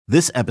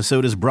This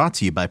episode is brought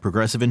to you by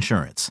Progressive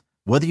Insurance.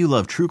 Whether you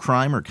love true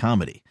crime or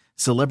comedy,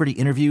 celebrity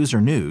interviews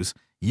or news,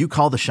 you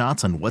call the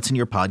shots on what's in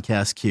your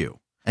podcast queue.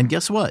 And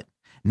guess what?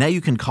 Now you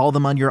can call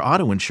them on your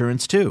auto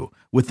insurance too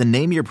with the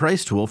Name Your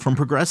Price tool from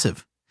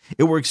Progressive.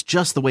 It works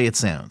just the way it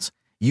sounds.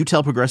 You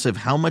tell Progressive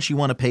how much you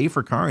want to pay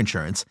for car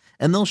insurance,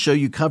 and they'll show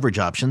you coverage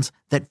options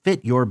that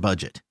fit your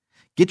budget.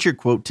 Get your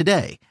quote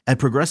today at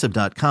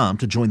Progressive.com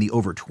to join the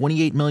over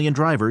 28 million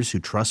drivers who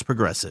trust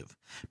Progressive.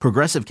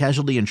 Progressive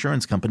Casualty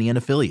Insurance Company and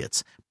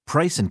Affiliates.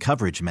 Price and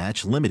coverage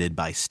match limited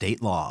by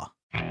state law.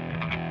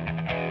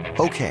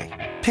 Okay,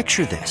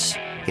 picture this.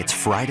 It's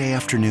Friday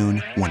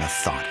afternoon when a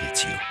thought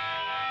hits you.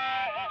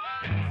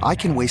 I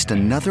can waste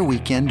another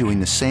weekend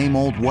doing the same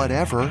old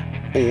whatever,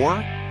 or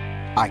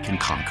I can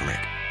conquer it.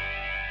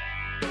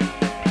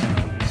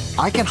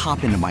 I can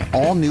hop into my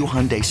all-new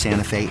Hyundai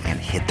Santa Fe and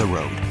hit the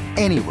road.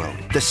 Any road.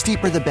 The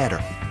steeper, the better.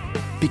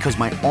 Because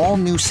my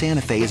all-new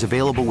Santa Fe is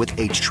available with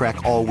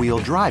H-Track all-wheel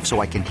drive,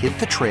 so I can hit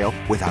the trail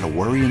without a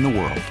worry in the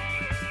world.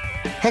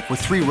 Heck, with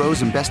 3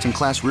 rows and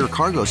best-in-class rear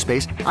cargo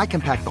space, I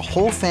can pack the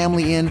whole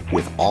family in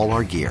with all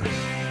our gear.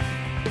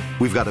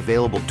 We've got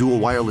available dual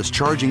wireless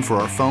charging for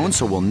our phones,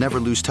 so we'll never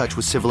lose touch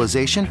with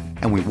civilization,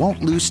 and we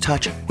won't lose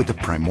touch with the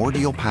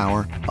primordial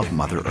power of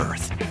Mother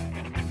Earth.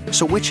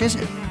 So which is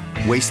it?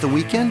 Waste the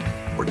weekend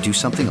or do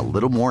something a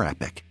little more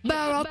epic?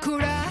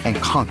 And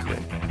conquer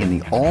it in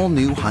the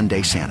all-new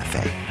Hyundai Santa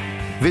Fe.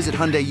 Visit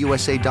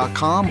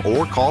HyundaiUSA.com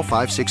or call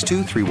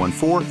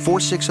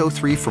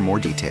 562-314-4603 for more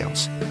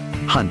details.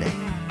 Hyundai,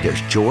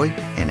 there's joy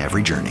in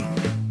every journey.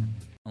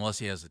 Unless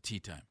he has a tea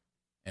time.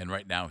 And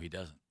right now he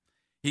doesn't.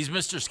 He's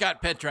Mr.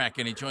 Scott Petrak,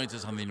 and he joins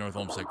us on the North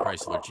Olmsted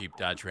Chrysler Jeep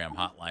Dodge Ram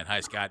hotline.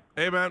 Hi, Scott.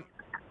 Hey, man.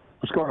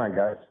 What's going on,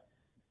 guys?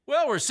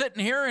 Well, we're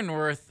sitting here, and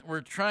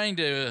we're trying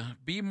to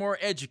be more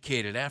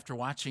educated after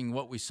watching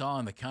what we saw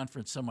in the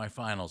conference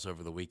semifinals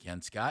over the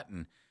weekend, Scott.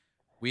 And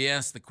we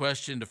asked the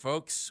question to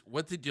folks,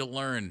 what did you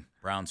learn,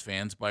 Browns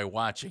fans, by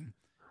watching?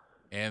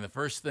 And the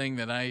first thing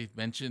that I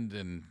mentioned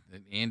and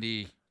that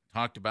Andy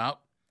talked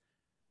about,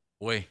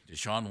 boy,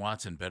 Deshaun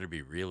Watson better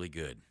be really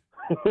good.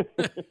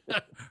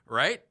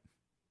 Right?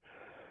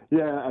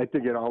 Yeah, I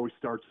think it always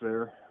starts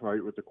there,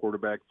 right, with the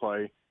quarterback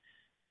play.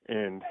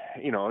 And,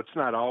 you know, it's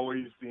not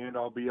always the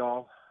end-all,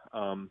 be-all,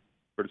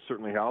 but it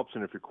certainly helps.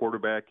 And if your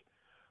quarterback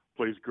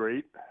plays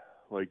great,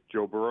 like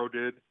Joe Burrow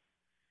did,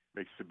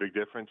 makes a big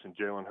difference, and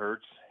Jalen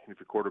Hurts. And if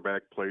your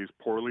quarterback plays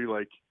poorly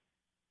like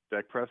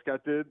Dak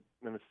Prescott did,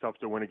 then it's tough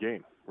to win a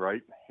game,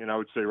 right? And I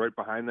would say right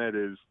behind that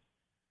is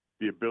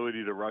the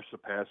ability to rush the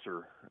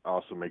passer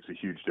also makes a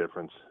huge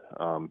difference.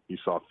 You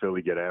saw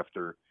Philly get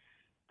after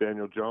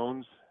Daniel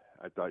Jones.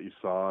 I thought you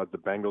saw the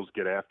Bengals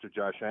get after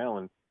Josh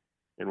Allen.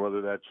 And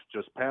whether that's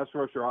just pass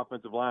rush or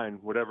offensive line,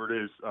 whatever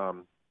it is,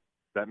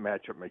 that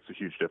matchup makes a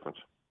huge difference.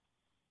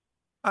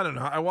 I don't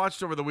know. I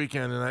watched over the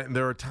weekend, and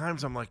there are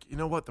times I'm like, you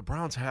know what? The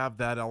Browns have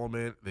that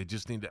element. They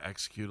just need to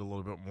execute a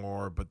little bit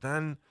more. But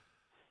then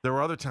there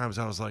were other times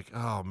I was like,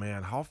 oh,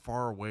 man, how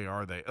far away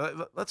are they?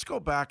 Let's go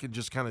back and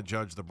just kind of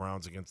judge the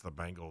Browns against the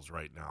Bengals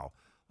right now.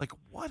 Like,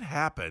 what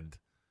happened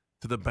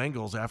to the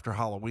Bengals after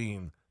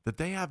Halloween that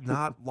they have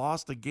not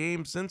lost a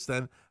game since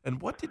then?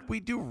 And what did we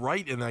do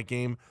right in that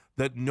game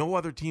that no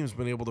other team's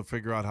been able to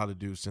figure out how to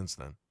do since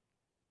then?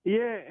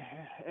 Yeah,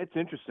 it's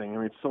interesting. I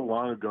mean, it's so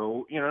long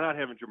ago. You know, not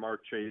having Jamar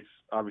Chase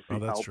obviously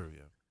that's helped, true,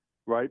 yeah.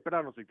 right? But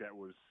I don't think that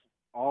was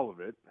all of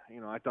it. You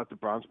know, I thought the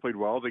Browns played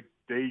well. They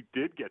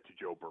did get to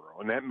Joe Burrow,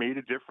 and that made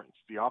a difference.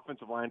 The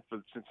offensive line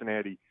for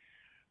Cincinnati,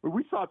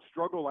 we saw it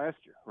struggle last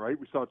year, right?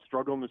 We saw it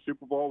struggle in the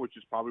Super Bowl, which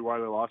is probably why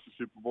they lost the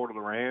Super Bowl to the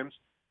Rams.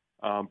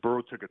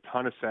 Burrow took a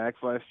ton of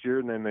sacks last year,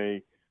 and then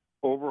they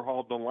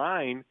overhauled the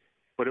line,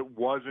 but it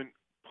wasn't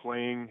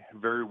playing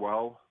very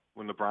well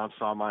when the Browns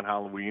saw him on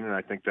Halloween, and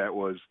I think that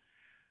was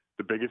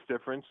the biggest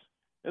difference.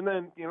 And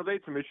then, you know, they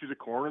had some issues at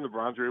corner, and the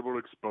Browns were able to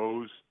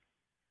expose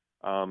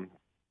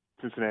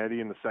Cincinnati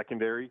in the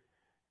secondary,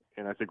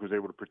 and I think was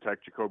able to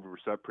protect Jacoby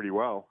Brissett pretty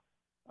well.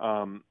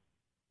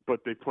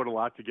 But they put a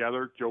lot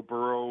together. Joe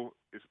Burrow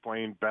is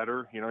playing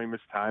better. You know, he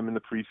missed time in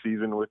the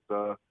preseason with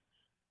the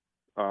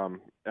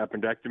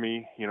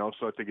appendectomy, you know,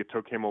 so I think it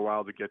took him a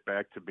while to get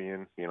back to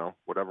being, you know,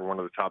 whatever, one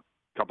of the top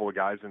couple of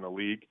guys in the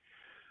league.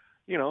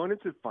 You know, and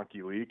it's a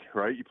funky league,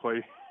 right?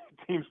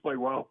 Teams play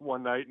well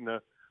one night and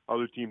the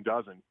other team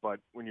doesn't.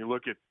 But when you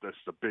look at the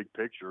big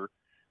picture,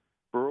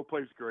 Burrow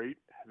plays great.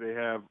 They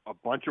have a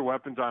bunch of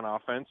weapons on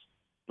offense.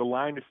 The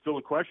line is still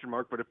a question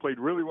mark, but it played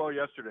really well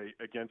yesterday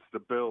against the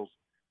Bills,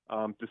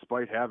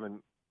 despite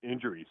having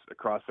injuries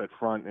across that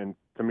front. And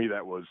to me,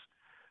 that was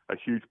a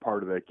huge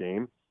part of that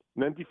game.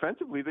 And then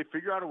defensively, they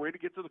figure out a way to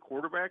get to the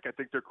quarterback. I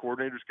think their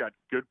coordinator's got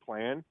good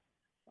plan.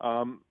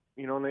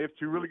 You know, and they have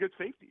 2 really good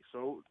safeties.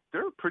 So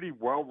they're a pretty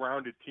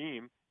well-rounded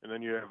team. And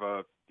then you have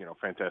a, you know,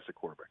 fantastic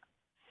quarterback.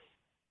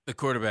 The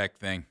quarterback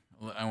thing,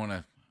 I want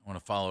to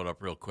follow it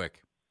up real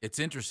quick. It's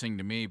interesting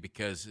to me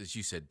because, as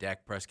you said,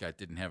 Dak Prescott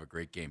didn't have a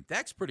great game.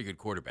 Dak's a pretty good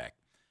quarterback.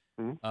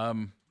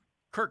 Mm-hmm.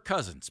 Kirk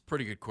Cousins,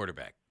 pretty good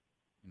quarterback.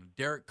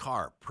 Derek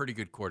Carr, pretty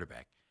good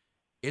quarterback.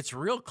 it's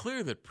real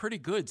clear that pretty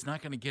good's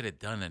not going to get it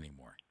done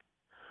anymore.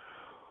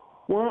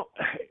 Well,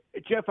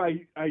 Jeff,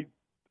 I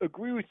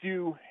agree with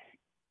you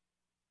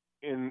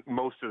in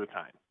most of the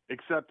time,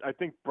 except I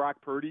think Brock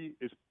Purdy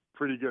is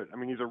pretty good. I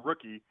mean, he's a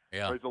rookie.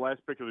 Yeah. But he's the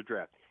last pick of the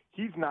draft.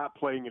 He's not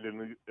playing at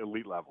an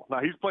elite level. Now,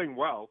 he's playing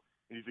well,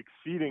 and he's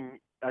exceeding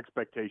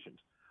expectations.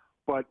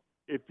 But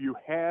if you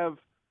have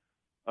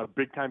a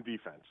big-time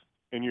defense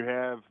and you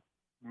have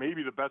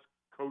maybe the best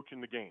coach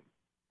in the game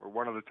or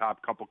one of the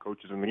top couple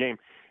coaches in the game,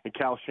 and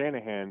Cal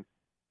Shanahan,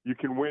 you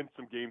can win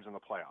some games in the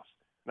playoffs.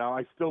 Now,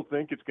 I still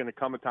think it's going to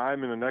come a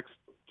time in the next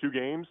 2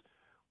 games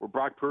where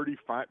Brock Purdy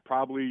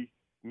probably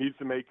needs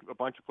to make a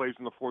bunch of plays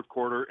in the fourth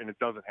quarter, and it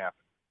doesn't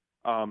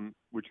happen,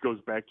 which goes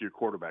back to your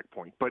quarterback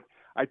point. But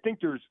I think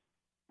there's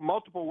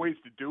multiple ways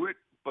to do it,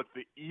 but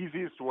the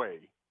easiest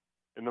way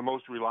and the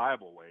most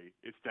reliable way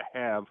is to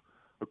have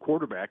a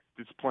quarterback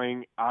that's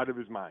playing out of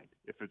his mind.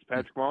 If it's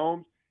Patrick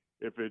Mahomes,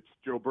 if it's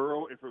Joe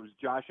Burrow, if it was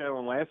Josh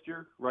Allen last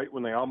year, right,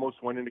 when they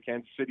almost went into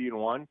Kansas City and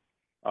won,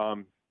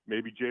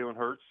 maybe Jalen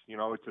Hurts,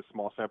 it's a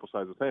small sample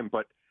size with him.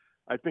 But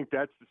I think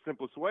that's the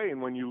simplest way.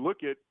 And when you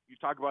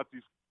talk about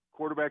these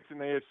quarterbacks in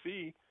the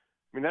AFC, I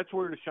mean, that's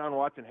where Deshaun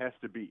Watson has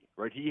to be,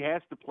 right? He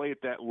has to play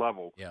at that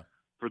level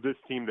for this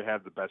team to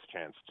have the best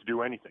chance to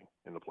do anything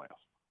in the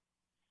playoffs.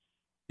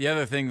 The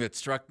other thing that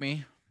struck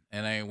me,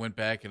 and I went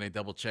back and I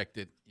double-checked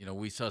it,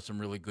 we saw some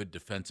really good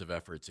defensive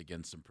efforts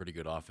against some pretty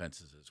good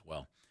offenses as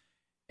well.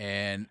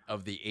 And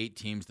of the 8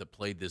 teams that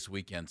played this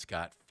weekend,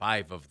 Scott,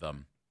 5 of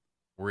them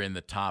were in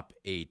the top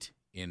 8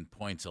 in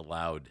points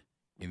allowed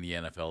in the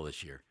NFL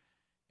this year.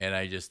 And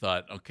I just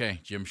thought, okay,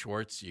 Jim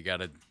Schwartz, you got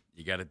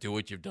to do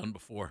what you've done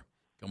before.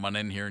 Come on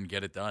in here and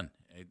get it done.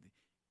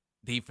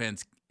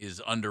 Defense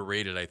is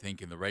underrated, I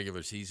think, in the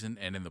regular season,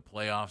 and in the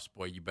playoffs,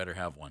 boy, you better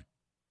have one.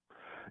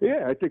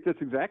 Yeah, I think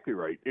that's exactly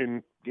right.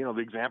 And, the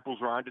examples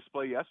were on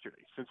display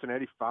yesterday.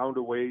 Cincinnati found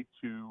a way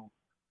to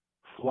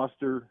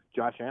fluster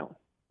Josh Allen,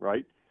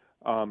 right?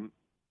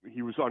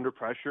 He was under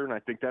pressure, and I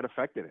think that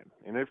affected him.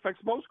 And it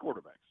affects most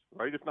quarterbacks,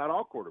 right, if not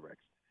all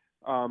quarterbacks.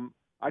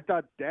 I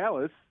thought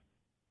Dallas,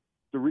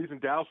 the reason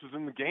Dallas was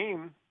in the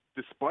game,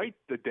 despite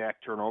the Dak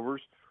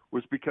turnovers,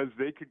 was because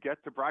they could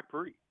get to Brock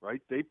Purdy,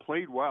 right? They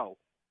played well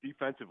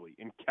defensively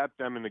and kept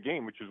them in the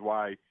game, which is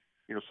why,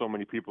 so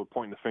many people are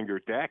pointing the finger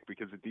at Dak,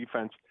 because the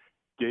defense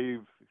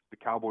gave the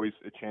Cowboys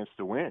a chance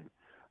to win.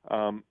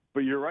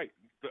 But you're right.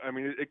 I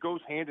mean, it goes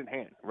hand in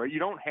hand, right? You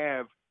don't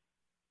have,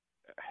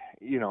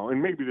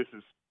 and maybe this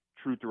is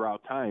true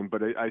throughout time,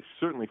 but I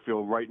certainly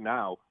feel right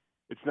now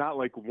it's not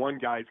like one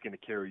guy's going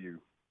to carry you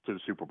to the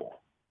Super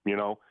Bowl,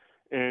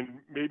 And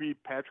maybe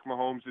Patrick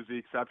Mahomes is the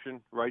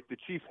exception, right? The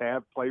Chiefs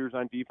have players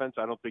on defense.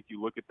 I don't think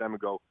you look at them and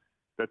go,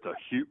 that's a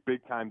huge,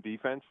 big-time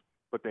defense.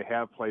 But they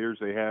have players.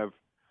 They have,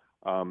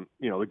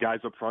 the guys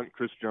up front,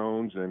 Chris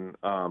Jones and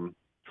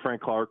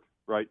Frank Clark,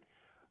 right?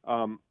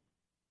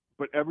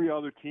 But every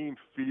other team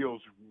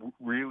feels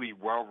really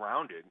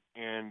well-rounded.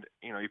 And,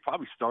 you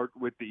probably start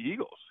with the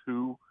Eagles,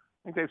 who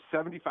I think they have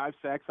 75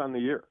 sacks on the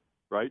year,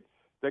 right?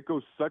 That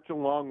goes such a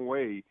long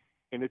way,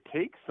 and it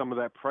takes some of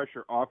that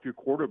pressure off your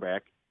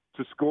quarterback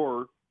to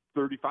score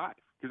 35,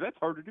 because that's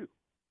hard to do.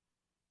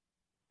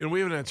 And we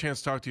haven't had a chance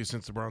to talk to you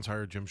since the Browns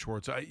hired Jim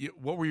Schwartz.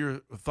 What were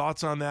your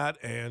thoughts on that?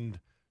 And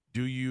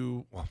do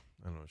you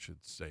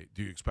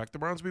expect the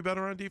Browns to be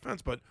better on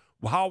defense? But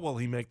how will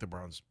he make the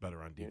Browns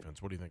better on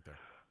defense? What do you think there?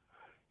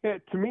 Yeah,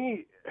 to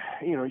me,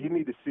 you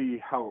need to see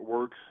how it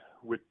works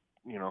with,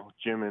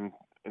 Jim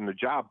and the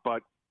job.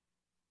 But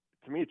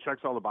to me, it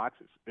checks all the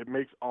boxes. It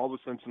makes all the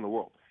sense in the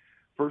world.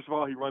 First of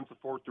all, he runs the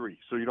 4-3,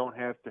 so you don't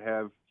have to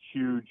have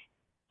huge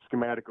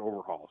schematic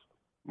overhauls.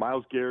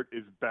 Myles Garrett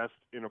is best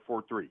in a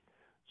 4-3,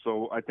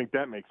 so I think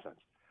that makes sense.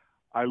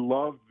 I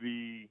love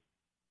the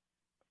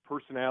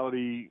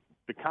personality,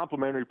 the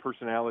complementary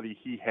personality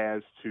he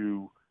has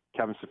to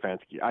Kevin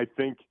Stefanski. I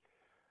think,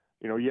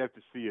 you have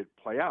to see it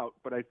play out,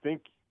 but I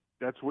think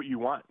that's what you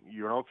want.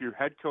 If your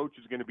head coach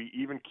is going to be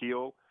even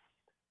keel,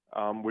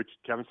 which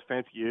Kevin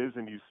Stefanski is,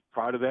 and he's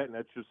proud of that, and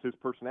that's just his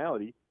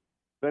personality,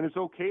 then it's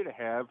okay to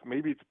have,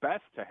 maybe it's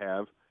best to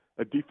have,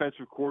 a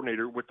defensive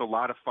coordinator with a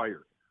lot of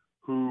fire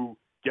who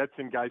gets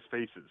in guys'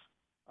 faces.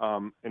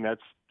 And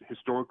that's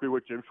historically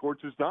what Jim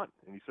Schwartz has done.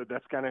 And he said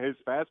that's kind of his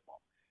fastball.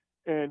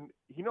 And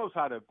he knows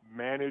how to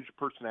manage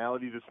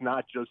personalities. It's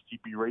not just he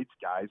berates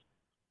guys.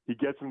 He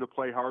gets them to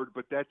play hard,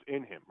 but that's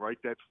in him, right?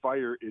 That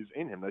fire is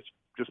in him. That's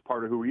just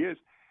part of who he is.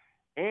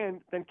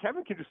 And then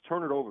Kevin can just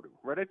turn it over to him,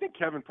 right? I think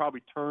Kevin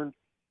probably turned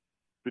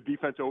the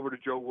defense over to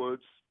Joe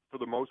Woods for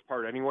the most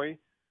part anyway.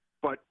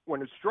 But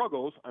when it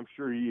struggles, I'm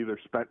sure he either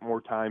spent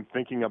more time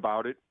thinking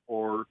about it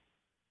or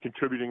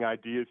contributing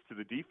ideas to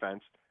the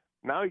defense.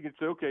 Now he can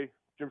say, okay,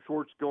 Jim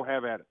Schwartz, go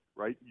have at it,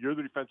 right? You're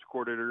the defensive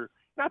coordinator.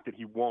 Not that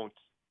he won't,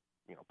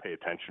 pay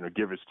attention or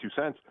give his 2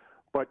 cents,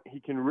 but he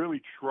can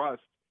really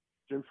trust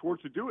Jim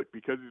Schwartz to do it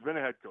because he's been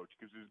a head coach,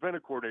 because he's been a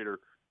coordinator,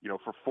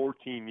 for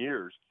 14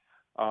 years.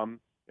 And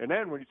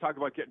then when you talk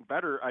about getting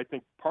better, I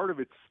think part of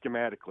it's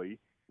schematically.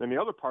 And the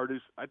other part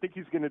is I think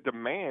he's going to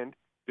demand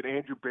that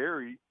Andrew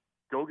Berry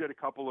go get a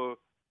couple of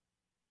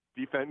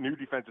new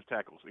defensive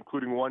tackles,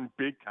 including one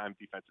big-time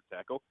defensive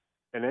tackle.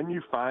 And then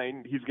you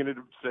find he's going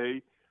to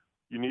say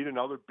you need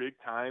another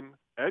big-time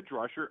edge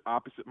rusher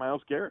opposite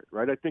Myles Garrett,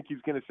 right? I think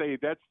he's going to say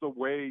that's the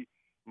way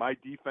my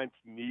defense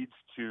needs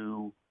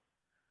to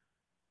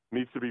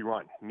be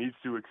run, needs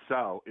to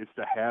excel, is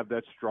to have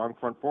that strong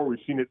front four. We've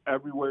seen it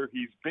everywhere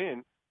he's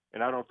been,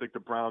 and I don't think the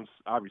Browns,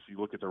 obviously,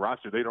 look at the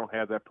roster, they don't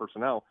have that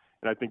personnel,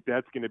 and I think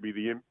that's going to be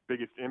the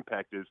biggest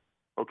impact is,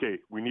 okay,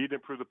 we need to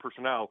improve the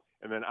personnel,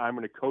 and then I'm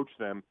going to coach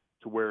them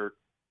to where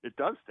it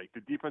does take.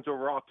 The defense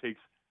overall takes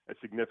a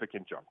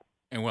significant jump.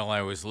 And while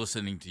I was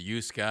listening to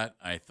you, Scott,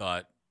 I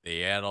thought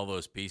they add all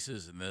those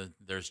pieces, and then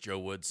there's Joe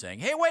Woods saying,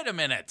 hey, wait a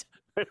minute.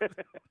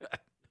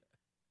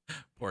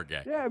 Poor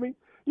guy. Yeah, I mean,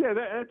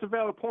 that's a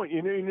valid point.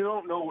 You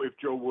don't know if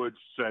Joe Woods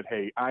said,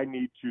 hey, I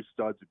need 2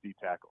 studs at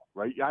D-tackle,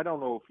 right? I don't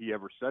know if he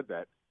ever said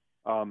that.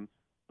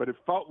 But it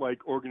felt like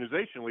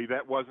organizationally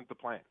that wasn't the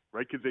plan,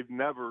 right? Because they've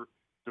never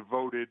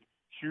devoted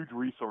huge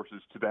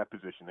resources to that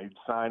position. They'd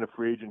sign a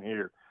free agent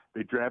here.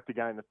 They draft a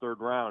guy in the 3rd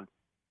round.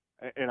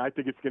 And I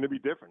think it's going to be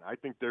different. I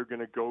think they're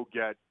going to go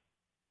get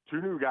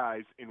 2 new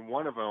guys, and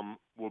one of them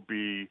will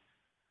be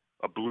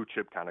a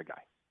blue-chip kind of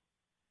guy.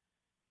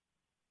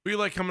 Who do you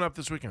like coming up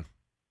this weekend?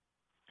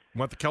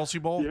 Want the Kelsey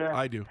Bowl? Yeah.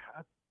 I do.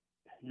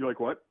 You like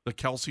what? The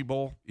Kelsey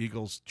Bowl,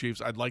 Eagles,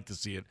 Chiefs. I'd like to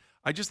see it.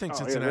 I just think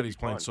Cincinnati's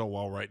playing so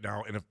well right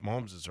now, and if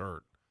Mahomes is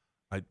hurt,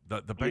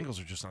 the Bengals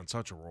are just on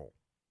such a roll.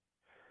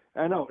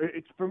 I know.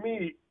 It's for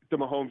me, the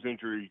Mahomes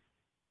injury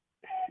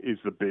is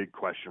the big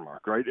question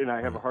mark, right? And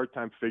I have a hard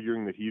time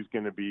figuring that he's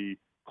going to be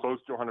close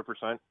to 100%,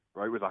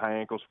 right? With a high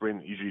ankle sprain,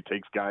 it usually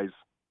takes guys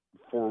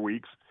 4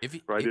 weeks, at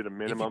a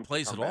minimum. If he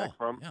plays at all.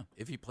 Yeah,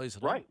 if he plays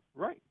at all.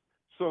 Right.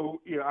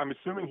 So, I'm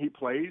assuming he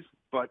plays,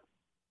 but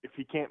if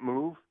he can't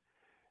move,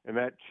 and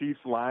that Chiefs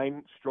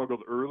line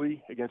struggled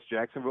early against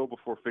Jacksonville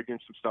before figuring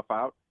some stuff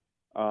out.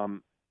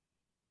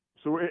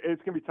 So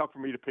it's going to be tough for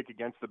me to pick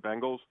against the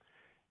Bengals,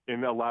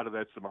 and a lot of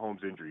that's the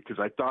Mahomes injury,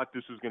 because I thought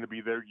this was going to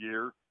be their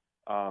year.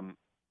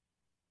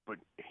 But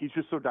he's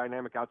just so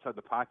dynamic outside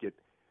the pocket,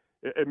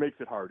 it makes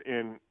it hard.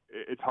 And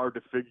it's hard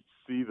to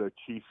see the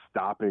Chiefs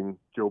stopping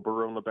Joe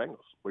Burrow and the Bengals,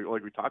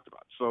 like we talked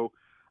about. So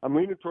I'm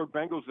leaning toward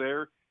Bengals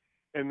there.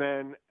 And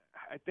then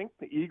I think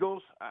the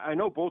Eagles, I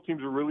know both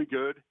teams are really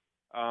good.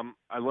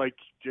 I like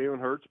Jalen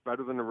Hurts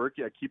better than the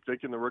rookie. I keep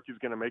thinking the rookie's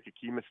going to make a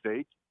key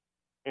mistake.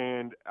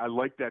 And I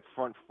like that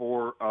front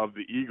four of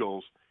the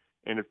Eagles.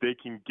 And if they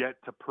can get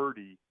to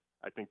Purdy,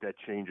 I think that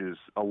changes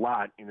a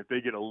lot. And if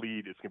they get a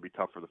lead, it's going to be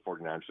tough for the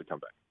 49ers to come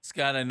back.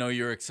 Scott, I know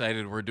you're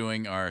excited. We're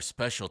doing our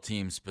special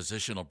teams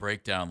positional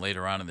breakdown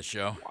later on in the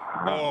show.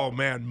 Wow. Oh,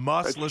 man.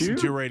 Must listen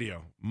to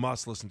radio.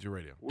 Must listen to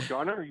radio. Well,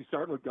 Gunner? Are you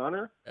starting with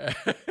Gunner?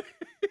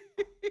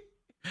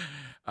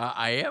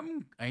 I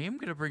am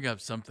going to bring up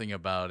something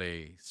about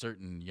a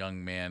certain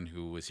young man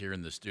who was here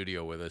in the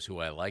studio with us who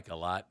I like a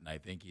lot, and I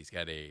think he's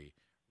got a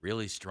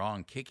really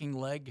strong kicking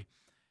leg.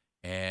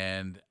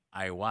 And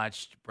I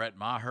watched Brett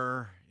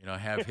Maher,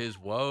 have his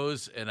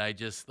woes, and I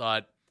just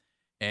thought,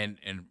 and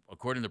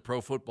according to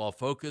Pro Football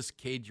Focus,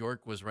 Cade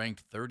York was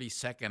ranked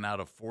 32nd out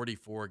of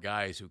 44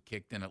 guys who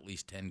kicked in at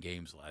least 10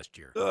 games last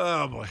year.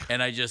 Oh, boy.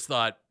 And I just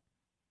thought,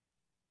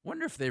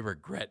 wonder if they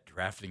regret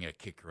drafting a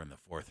kicker in the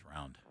 4th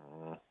round.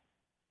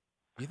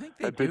 You think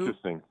they do? That's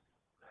interesting.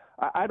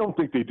 I don't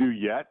think they do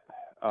yet.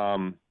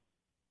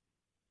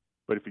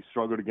 But if he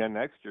struggled again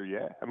next year,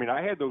 yeah. I mean,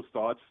 I had those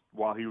thoughts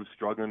while he was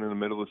struggling in the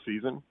middle of the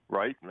season,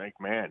 right? Like,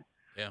 man,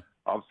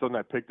 all of a sudden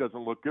that pick doesn't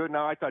look good.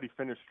 Now I thought he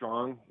finished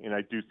strong, and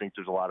I do think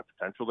there's a lot of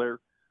potential there.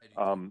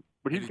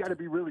 But he's got to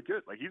be really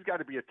good. Like, he's got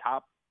to be a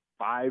top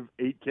 5,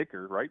 8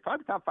 kicker, right?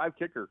 Probably top 5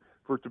 kicker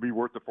for it to be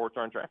worth the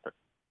 4th-round draft pick.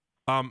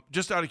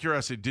 Just out of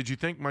curiosity, did you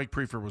think Mike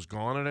Prefer was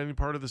gone at any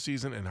part of the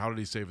season, and how did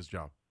he save his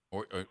job?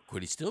 Or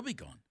could he still be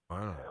gone? I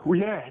don't know. Well,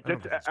 yeah,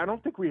 I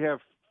don't think we have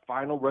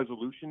final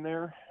resolution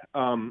there,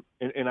 and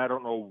I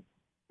don't know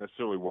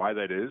necessarily why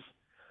that is.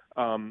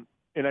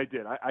 And I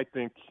did. I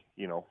think,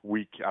 I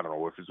don't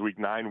know if it's week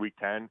 9, week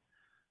 10,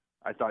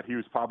 I thought he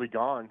was probably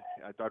gone.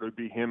 I thought it would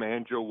be him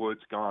and Joe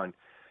Woods gone.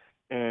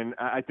 And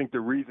I think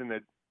the reason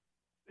that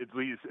at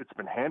least it's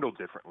been handled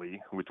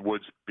differently, with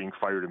Woods being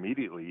fired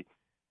immediately,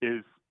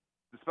 is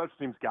the special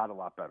teams got a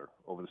lot better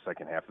over the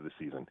second half of the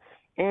season.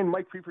 And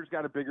Mike Prefer's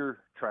got a bigger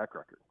track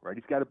record, right?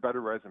 He's got a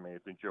better resume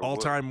than Joe Woods.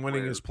 All-time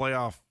winningest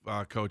playoff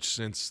coach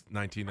since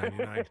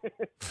 1999.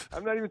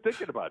 I'm not even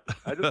thinking about that.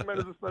 I just meant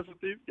as a special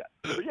teams guy.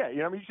 But yeah,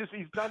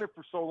 he's done it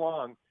for so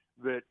long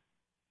that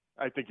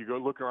I think you go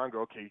look around and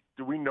go, okay,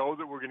 do we know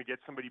that we're going to get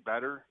somebody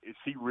better? Is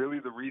he really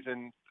the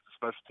reason the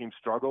special teams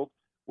struggled?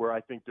 Where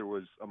I think there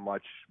was a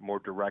much more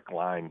direct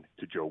line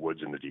to Joe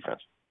Woods in the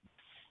defense.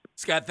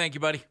 Scott, thank you,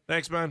 buddy.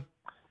 Thanks, man.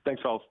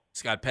 Thanks, fellas.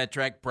 Scott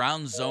Petrak,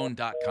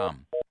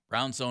 brownzone.com.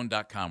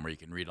 Brownzone.com, where you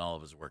can read all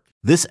of his work.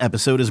 This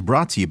episode is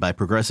brought to you by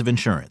Progressive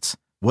Insurance.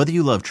 Whether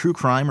you love true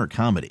crime or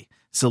comedy,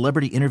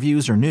 celebrity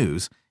interviews or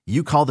news,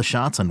 you call the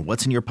shots on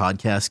what's in your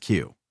podcast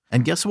queue.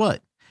 And guess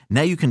what?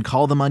 Now you can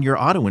call them on your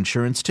auto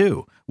insurance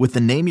too, with the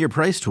Name Your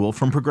Price tool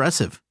from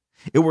Progressive.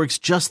 It works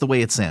just the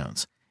way it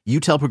sounds. You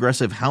tell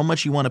Progressive how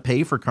much you want to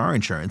pay for car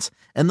insurance,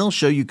 and they'll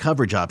show you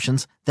coverage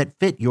options that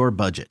fit your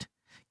budget.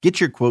 Get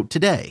your quote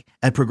today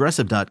at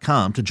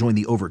Progressive.com to join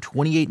the over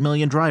 28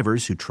 million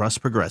drivers who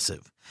trust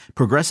Progressive.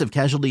 Progressive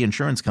Casualty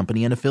Insurance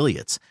Company and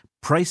Affiliates.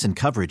 Price and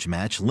coverage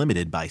match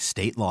limited by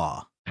state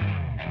law.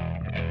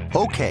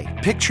 Okay,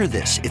 picture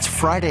this. It's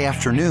Friday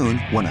afternoon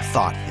when a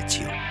thought hits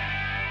you.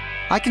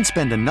 I can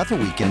spend another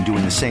weekend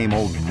doing the same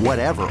old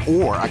whatever,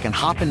 or I can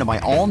hop into my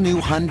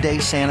all-new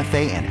Hyundai Santa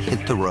Fe and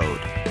hit the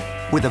road.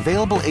 With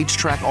available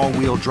H-Track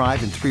all-wheel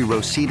drive and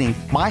 3-row seating,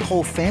 my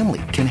whole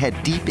family can head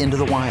deep into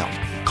the wild.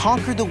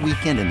 Conquer the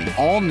weekend in the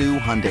all-new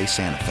Hyundai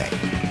Santa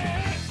Fe.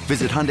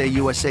 Visit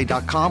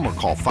HyundaiUSA.com or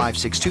call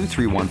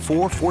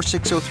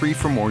 562-314-4603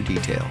 for more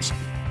details.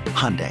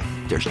 Hyundai,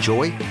 there's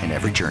joy in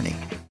every journey.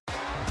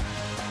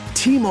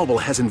 T-Mobile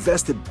has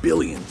invested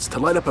billions to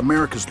light up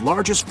America's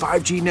largest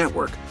 5G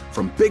network,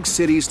 from big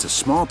cities to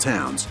small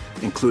towns,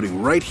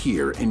 including right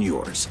here in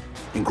yours.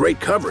 And great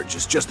coverage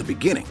is just the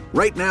beginning.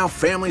 Right now,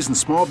 families and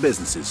small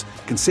businesses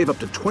can save up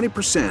to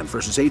 20%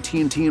 versus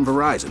AT&T and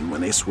Verizon when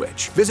they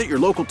switch. Visit your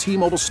local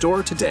T-Mobile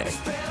store today.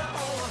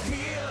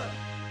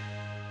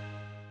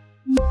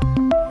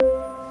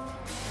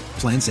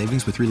 Plan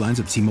savings with 3 lines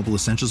of T-Mobile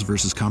Essentials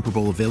versus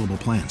comparable available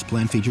plans.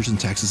 Plan features and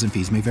taxes and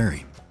fees may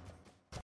vary.